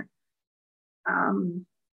massage center.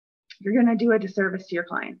 You're going to do a disservice to your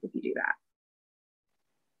clients if you do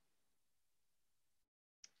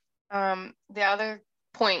that. The other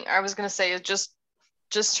point I was going to say is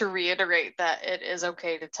just to reiterate that it is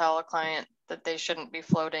okay to tell a client that they shouldn't be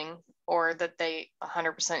floating or that they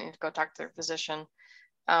 100% need to go talk to their physician.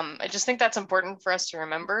 I just think that's important for us to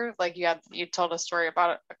remember. Like you told a story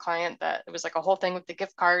about a client that it was like a whole thing with the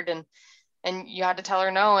gift card and you had to tell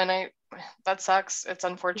her no. And that sucks. It's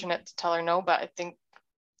unfortunate to tell her no, but I think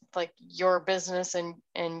like your business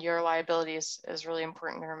and your liability is really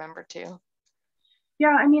important to remember too.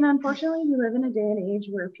 Yeah, I mean, unfortunately, we live in a day and age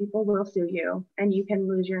where people will sue you and you can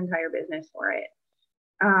lose your entire business for it.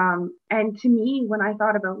 And to me, when I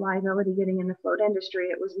thought about liability getting in the float industry,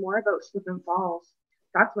 it was more about slip and falls.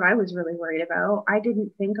 That's what I was really worried about. I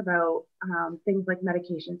didn't think about things like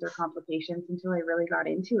medications or complications until I really got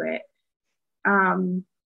into it. I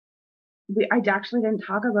actually didn't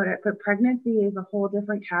talk about it, but pregnancy is a whole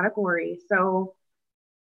different category. So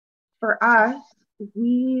for us,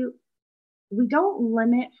 we don't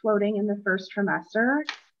limit floating in the first trimester,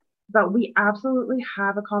 but we absolutely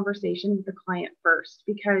have a conversation with the client first,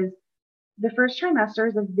 because the first trimester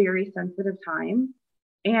is a very sensitive time.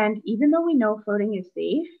 And even though we know floating is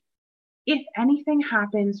safe, if anything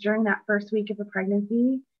happens during that first week of a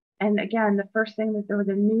pregnancy, and again, the first thing that there was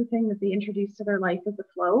a new thing that they introduced to their life is the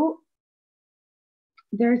float,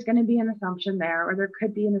 there's going to be an assumption there, or there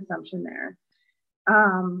could be an assumption there.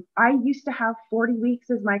 I used to have 40 weeks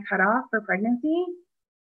as my cutoff for pregnancy.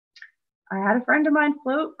 I had a friend of mine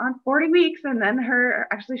float on 40 weeks, and then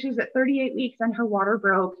she was at 38 weeks and her water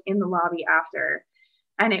broke in the lobby after.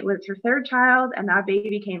 And it was her third child, and that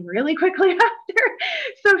baby came really quickly after.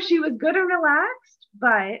 So she was good and relaxed,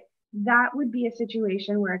 but that would be a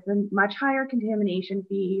situation where it's a much higher contamination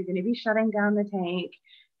fee. You're going to be shutting down the tank.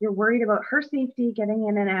 You're worried about her safety, getting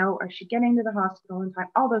in and out. Is she getting to the hospital in time?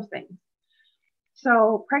 All those things.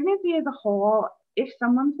 So pregnancy as a whole, if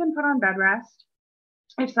someone's been put on bed rest,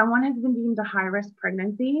 if someone has been deemed a high-risk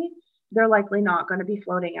pregnancy, they're likely not going to be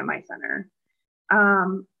floating at my center.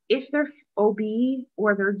 if their OB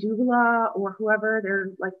or their doula or whoever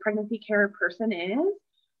their like pregnancy care person is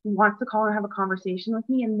wants to call and have a conversation with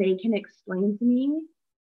me and they can explain to me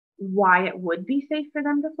why it would be safe for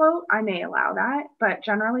them to float, I may allow that. But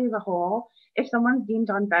generally as a whole, if someone's deemed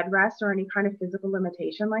on bed rest or any kind of physical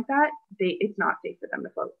limitation like that, it's not safe for them to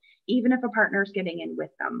float, even if a partner's getting in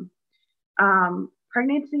with them.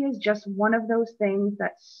 Pregnancy is just one of those things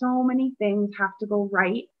that so many things have to go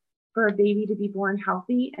right for a baby to be born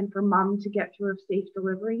healthy and for mom to get through a safe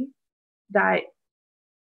delivery, that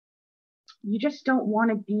you just don't want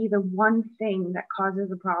to be the one thing that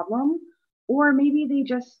causes a problem. Or maybe they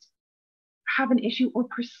just have an issue or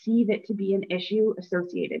perceive it to be an issue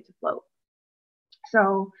associated to float.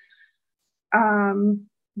 So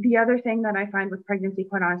the other thing that I find with pregnancy,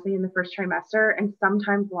 quite honestly, in the first trimester and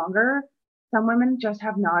sometimes longer, some women just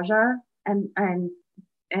have nausea and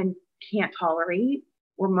can't tolerate,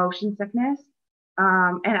 or motion sickness.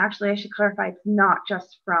 And actually, I should clarify, it's not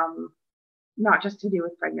just to do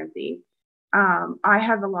with pregnancy. I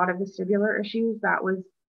have a lot of vestibular issues.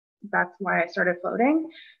 That's why I started floating.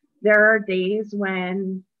 There are days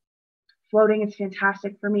when floating is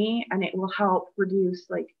fantastic for me and it will help reduce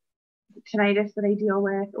like the tinnitus that I deal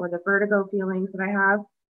with or the vertigo feelings that I have.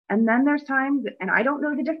 And then there's times, and I don't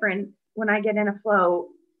know the difference, when I get in a float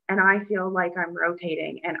and I feel like I'm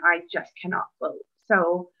rotating and I just cannot float.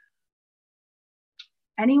 So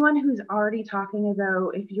anyone who's already talking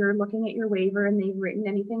about, if you're looking at your waiver and they've written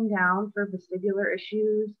anything down for vestibular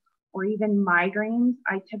issues or even migraines,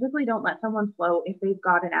 I typically don't let someone float if they've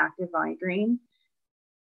got an active migraine.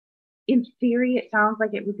 In theory, it sounds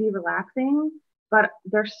like it would be relaxing, but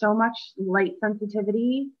there's so much light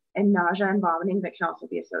sensitivity and nausea and vomiting that can also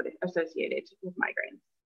be associated with migraines.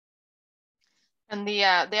 And the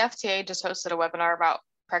FTA just hosted a webinar about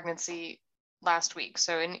pregnancy last week.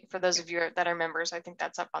 So for those of you that are members, I think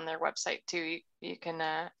that's up on their website too. You can,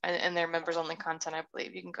 and they're members only content, I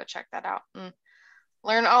believe. You can go check that out and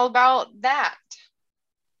learn all about that.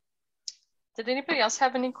 Did anybody else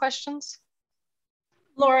have any questions?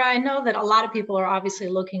 Laura, I know that a lot of people are obviously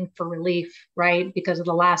looking for relief, right, because of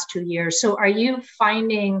the last 2 years. So are you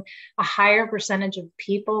finding a higher percentage of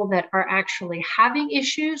people that are actually having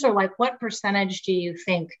issues, or like what percentage do you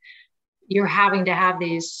think you're having to have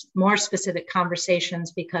these more specific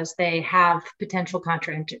conversations because they have potential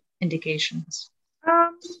contraindications?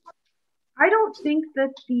 I don't think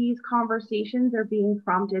that these conversations are being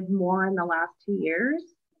prompted more in the last 2 years.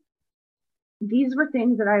 These were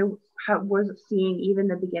things that I was seeing even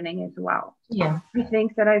the beginning as well. Yeah. I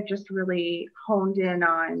think that I've just really honed in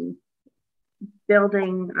on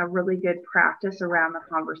building a really good practice around the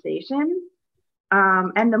conversation.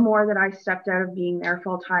 And the more that I stepped out of being there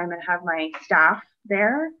full time and have my staff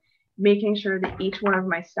there, making sure that each one of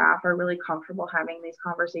my staff are really comfortable having these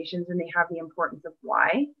conversations and they have the importance of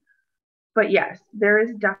why. But yes, there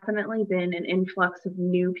has definitely been an influx of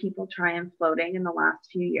new people trying floating in the last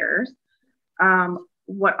few years.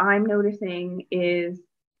 What I'm noticing is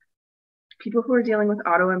people who are dealing with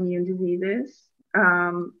autoimmune diseases.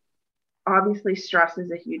 Obviously, stress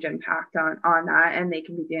is a huge impact on that, and they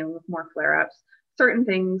can be dealing with more flare-ups. Certain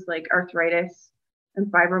things like arthritis and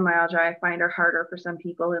fibromyalgia, I find are harder for some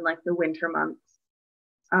people in like the winter months.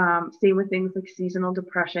 Same with things like seasonal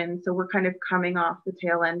depression. So we're kind of coming off the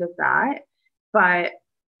tail end of that. But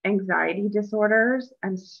anxiety disorders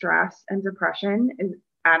and stress and depression is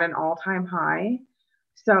at an all-time high.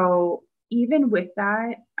 So even with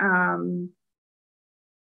that,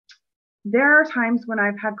 there are times when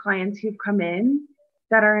I've had clients who've come in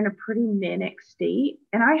that are in a pretty manic state.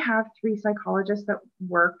 And I have 3 psychologists that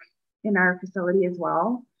work in our facility as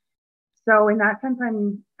well. So in that sense,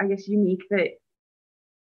 I'm, I guess, unique that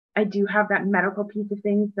I do have that medical piece of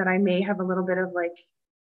things that I may have a little bit of like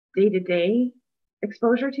day-to-day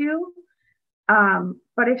exposure to.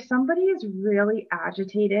 But if somebody is really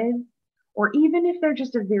agitated, or even if they're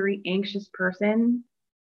just a very anxious person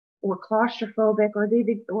or claustrophobic,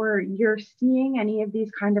 or you're seeing any of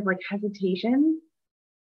these kind of like hesitations,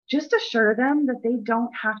 just assure them that they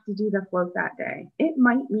don't have to do the float that day. It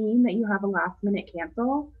might mean that you have a last minute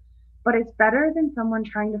cancel, but it's better than someone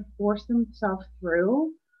trying to force themselves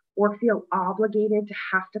through or feel obligated to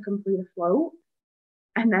have to complete a float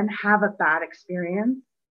and then have a bad experience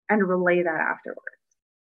and relay that afterwards.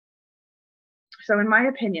 So in my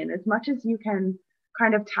opinion, as much as you can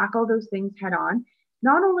kind of tackle those things head on,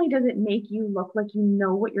 not only does it make you look like you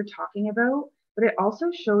know what you're talking about, but it also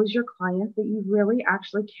shows your clients that you really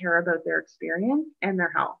actually care about their experience and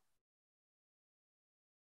their health.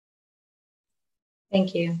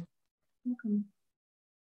 Thank you. Welcome.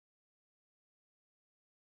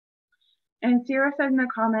 And Sierra said in the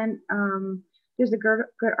comment, there's a good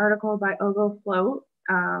article by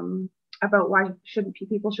FloatCon about why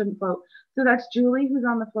people shouldn't float. So that's Julie, who's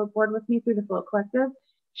on the float board with me through the Float Collective.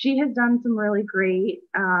 She has done some really great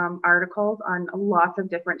articles on lots of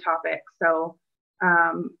different topics. So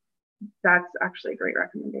that's actually a great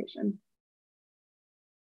recommendation.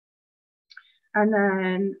 And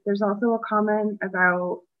then there's also a comment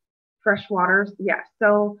about fresh water. Yes,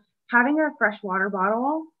 so having a fresh water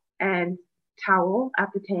bottle and towel at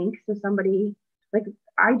the tank. So somebody, like,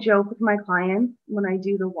 I joke with my clients when I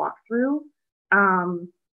do the walkthrough,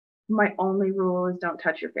 my only rule is don't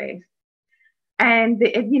touch your face. And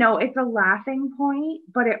it's a laughing point,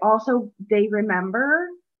 but it also, they remember,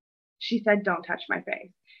 she said, don't touch my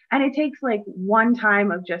face. And it takes like one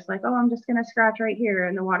time of just like, oh, I'm just going to scratch right here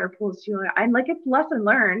and the water pools to you. And like, it's lesson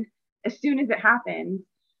learned as soon as it happens,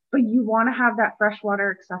 but you want to have that fresh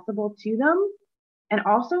water accessible to them. And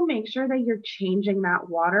also make sure that you're changing that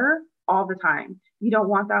water all the time. You don't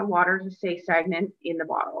want that water to stay stagnant in the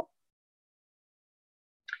bottle,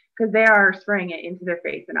 because they are spraying it into their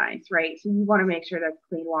face and eyes, right? So you want to make sure that's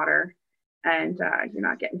clean water and you're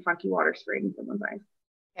not getting funky water sprayed in someone's eyes.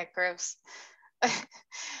 Yeah, gross.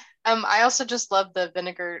 I also just love the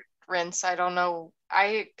vinegar rinse. I don't know.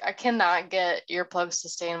 I cannot get earplugs to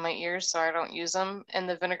stay in my ears, so I don't use them. And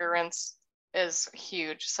the vinegar rinse is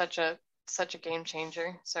huge. Such a game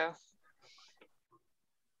changer. So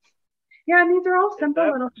yeah, and these are all simple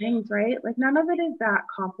little things, right? Like none of it is that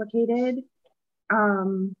complicated.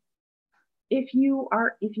 If you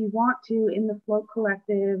want to, in the Float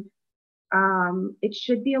Collective, it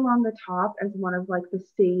should be along the top as one of like the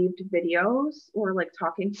saved videos or like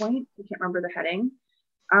talking points. I can't remember the heading.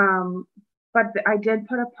 But I did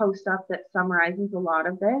put a post up that summarizes a lot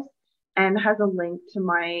of this and has a link to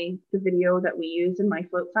the video that we use in my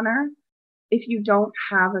float center. If you don't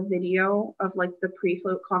have a video of like the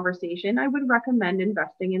pre-float conversation, I would recommend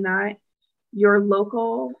investing in that. Your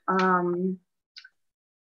local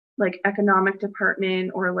like economic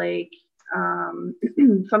department or like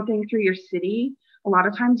something through your city, a lot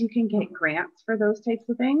of times you can get grants for those types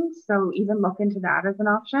of things. So even look into that as an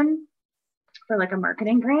option for like a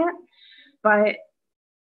marketing grant. But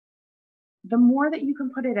the more that you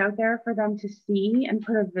can put it out there for them to see and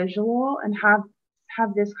put a visual and have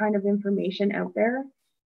this kind of information out there,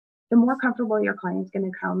 the more comfortable your client's going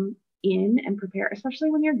to come in and prepare, especially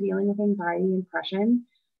when you're dealing with anxiety and depression.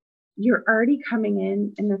 You're already coming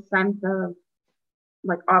in the sense of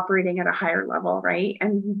like operating at a higher level, right?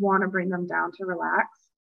 And you want to bring them down to relax.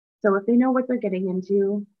 So if they know what they're getting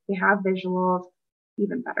into, they have visuals,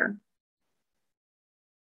 even better.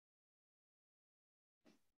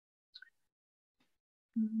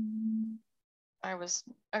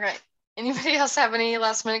 Okay. Anybody else have any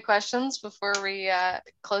last minute questions before we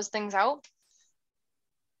close things out?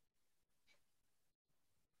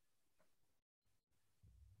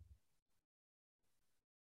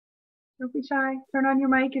 Don't be shy. Turn on your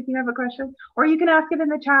mic if you have a question, or you can ask it in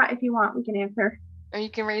the chat if you want. We can answer. Or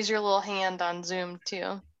you can raise your little hand on Zoom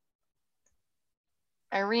too.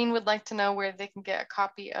 Irene would like to know where they can get a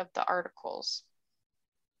copy of the articles.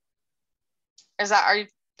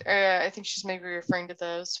 I think she's maybe referring to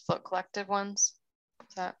those Float Collective ones.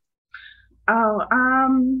 Is that? Oh,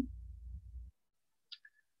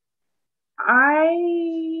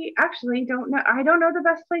 I actually don't know. I don't know the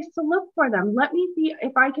best place to look for them. Let me see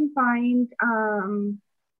if I can find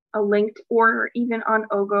a link, or even on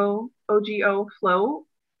OGO Float,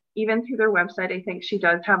 even through their website. I think she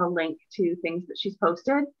does have a link to things that she's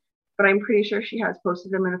posted, but I'm pretty sure she has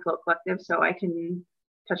posted them in the Float Collective, so I can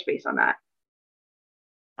touch base on that.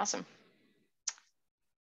 Awesome.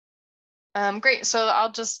 Great. So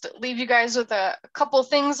I'll just leave you guys with a couple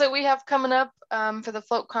things that we have coming up for the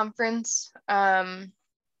Float conference.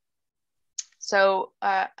 So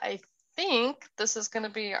I think this is going to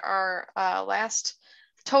be our last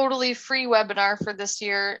totally free webinar for this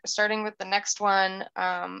year. Starting with the next one,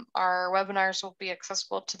 our webinars will be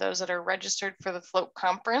accessible to those that are registered for the Float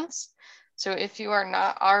conference. So if you are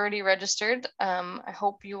not already registered, I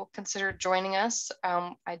hope you will consider joining us.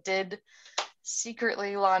 I did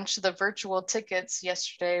secretly launch the virtual tickets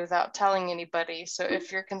yesterday without telling anybody. So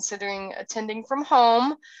if you're considering attending from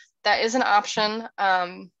home, that is an option.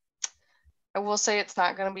 I will say it's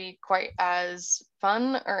not going to be quite as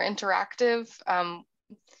fun or interactive.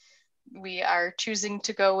 We are choosing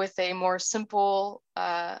to go with a more simple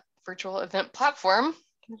virtual event platform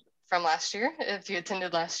from last year. If you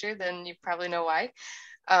attended last year, then you probably know why.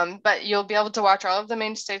 But you'll be able to watch all of the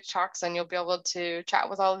main stage talks, and you'll be able to chat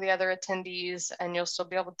with all of the other attendees, and you'll still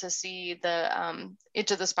be able to see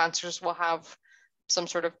each of the sponsors will have some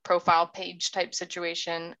sort of profile page type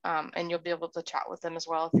situation, and you'll be able to chat with them as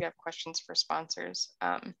well if you have questions for sponsors.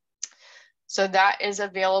 So that is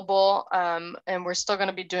available, and we're still going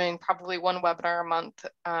to be doing probably one webinar a month.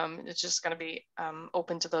 It's just going to be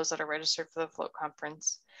open to those that are registered for the Float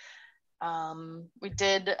conference. We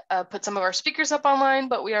did put some of our speakers up online,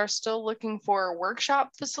 but we are still looking for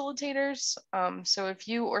workshop facilitators. So if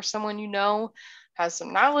you or someone you know has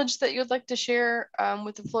some knowledge that you'd like to share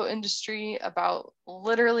with the float industry about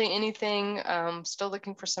literally anything, still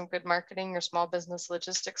looking for some good marketing or small business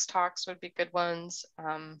logistics talks would be good ones.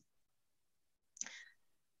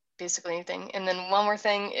 Basically anything. And then one more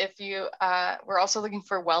thing, if you, we're also looking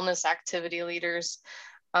for wellness activity leaders.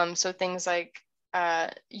 So things like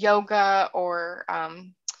yoga or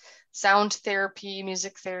sound therapy,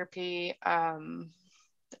 music therapy.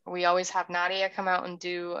 We always have Nadia come out and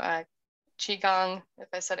do Qigong. If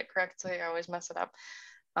I said it correctly, I always mess it up.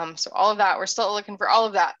 So all of that, we're still looking for all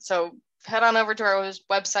of that. So head on over to our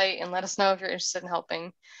website and let us know if you're interested in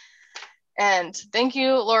helping. And thank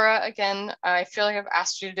you, Laura, again. I feel like I've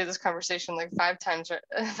asked you to do this conversation like 5 times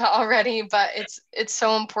already, but it's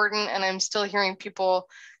so important. And I'm still hearing people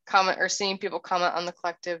comment or seeing people comment on the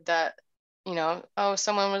collective that, you know, oh,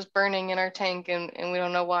 someone was burning in our tank and we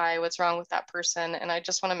don't know why, what's wrong with that person. And I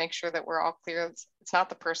just want to make sure that we're all clear. It's not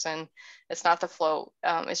the person, it's not the float,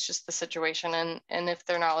 it's just the situation. And if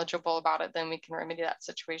they're knowledgeable about it, then we can remedy that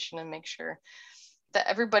situation and make sure that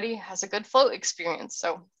everybody has a good float experience.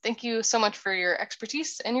 So thank you so much for your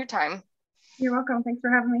expertise and your time. You're welcome. Thanks for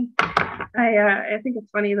having me. I think it's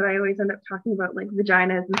funny that I always end up talking about like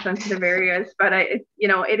vaginas and sensitive areas, but you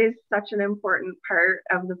know, it is such an important part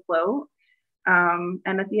of the float. And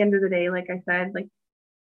at the end of the day, like I said, like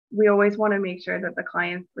we always want to make sure that the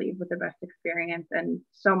clients leave with the best experience, and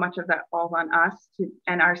so much of that falls on us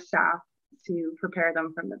and our staff to prepare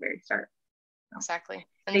them from the very start. Exactly.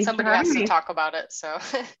 And somebody has to talk about it. So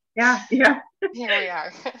yeah. Here we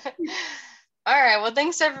are. All right. Well,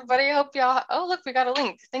 thanks everybody. I hope y'all, oh, look, we got a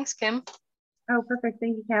link. Thanks, Kim. Oh, perfect.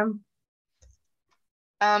 Thank you, Kim.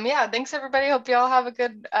 Yeah, thanks everybody. Hope y'all have a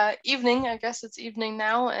good evening. I guess it's evening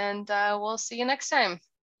now, and we'll see you next time.